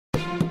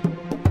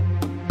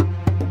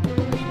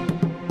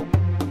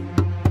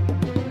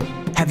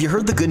Have you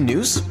heard the good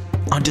news?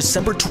 On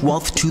December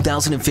 12,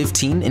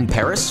 2015 in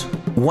Paris,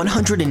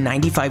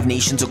 195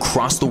 nations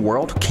across the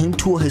world came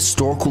to a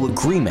historical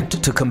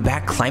agreement to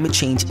combat climate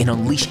change and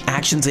unleash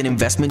actions and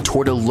investment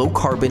toward a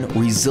low-carbon,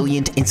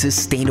 resilient, and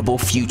sustainable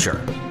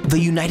future. The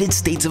United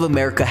States of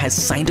America has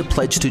signed a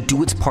pledge to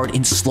do its part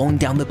in slowing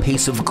down the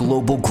pace of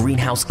global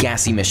greenhouse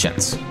gas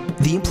emissions.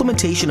 The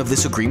implementation of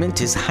this agreement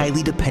is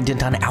highly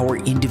dependent on our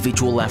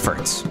individual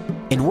efforts,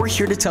 and we're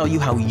here to tell you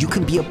how you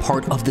can be a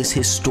part of this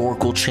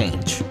historical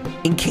change.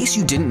 In case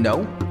you didn't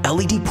know,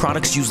 LED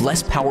products use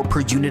less power per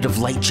unit of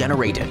light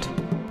generated.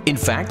 In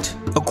fact,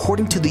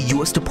 according to the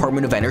US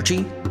Department of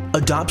Energy,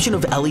 adoption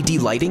of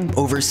LED lighting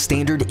over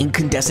standard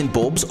incandescent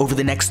bulbs over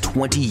the next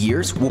 20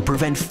 years will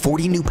prevent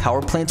 40 new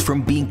power plants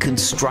from being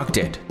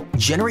constructed,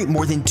 generate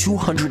more than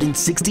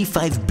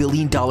 $265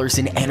 billion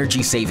in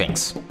energy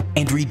savings,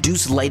 and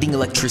reduce lighting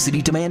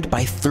electricity demand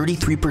by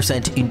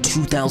 33% in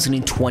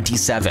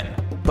 2027.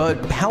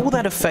 But how will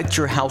that affect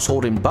your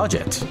household and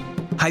budget?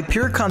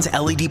 Hyperikon's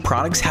LED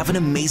products have an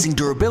amazing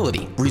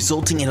durability,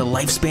 resulting in a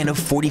lifespan of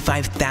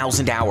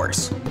 45,000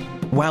 hours.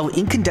 While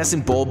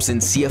incandescent bulbs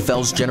and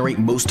CFLs generate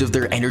most of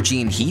their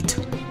energy and heat,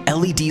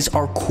 LEDs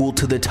are cool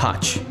to the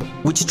touch,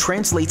 which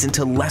translates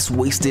into less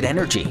wasted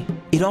energy.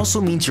 It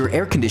also means your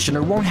air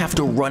conditioner won't have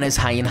to run as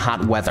high in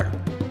hot weather.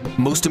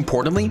 Most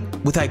importantly,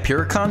 with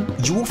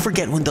Hyperikon, you will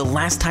forget when the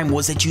last time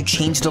was that you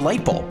changed a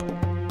light bulb.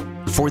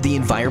 For the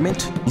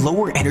environment,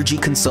 lower energy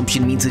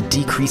consumption means a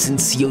decrease in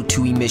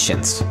CO2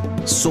 emissions,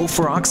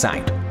 sulfur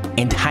oxide,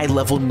 and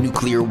high-level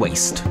nuclear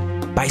waste.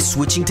 By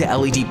switching to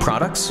LED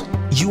products,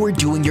 you are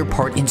doing your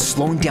part in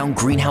slowing down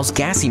greenhouse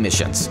gas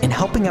emissions and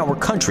helping our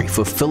country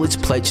fulfill its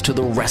pledge to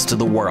the rest of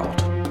the world.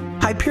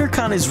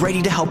 Hyperikon is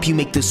ready to help you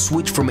make the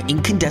switch from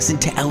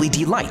incandescent to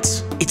LED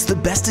lights. It's the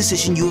best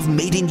decision you have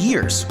made in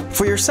years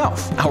for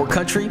yourself, our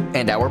country,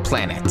 and our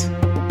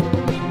planet.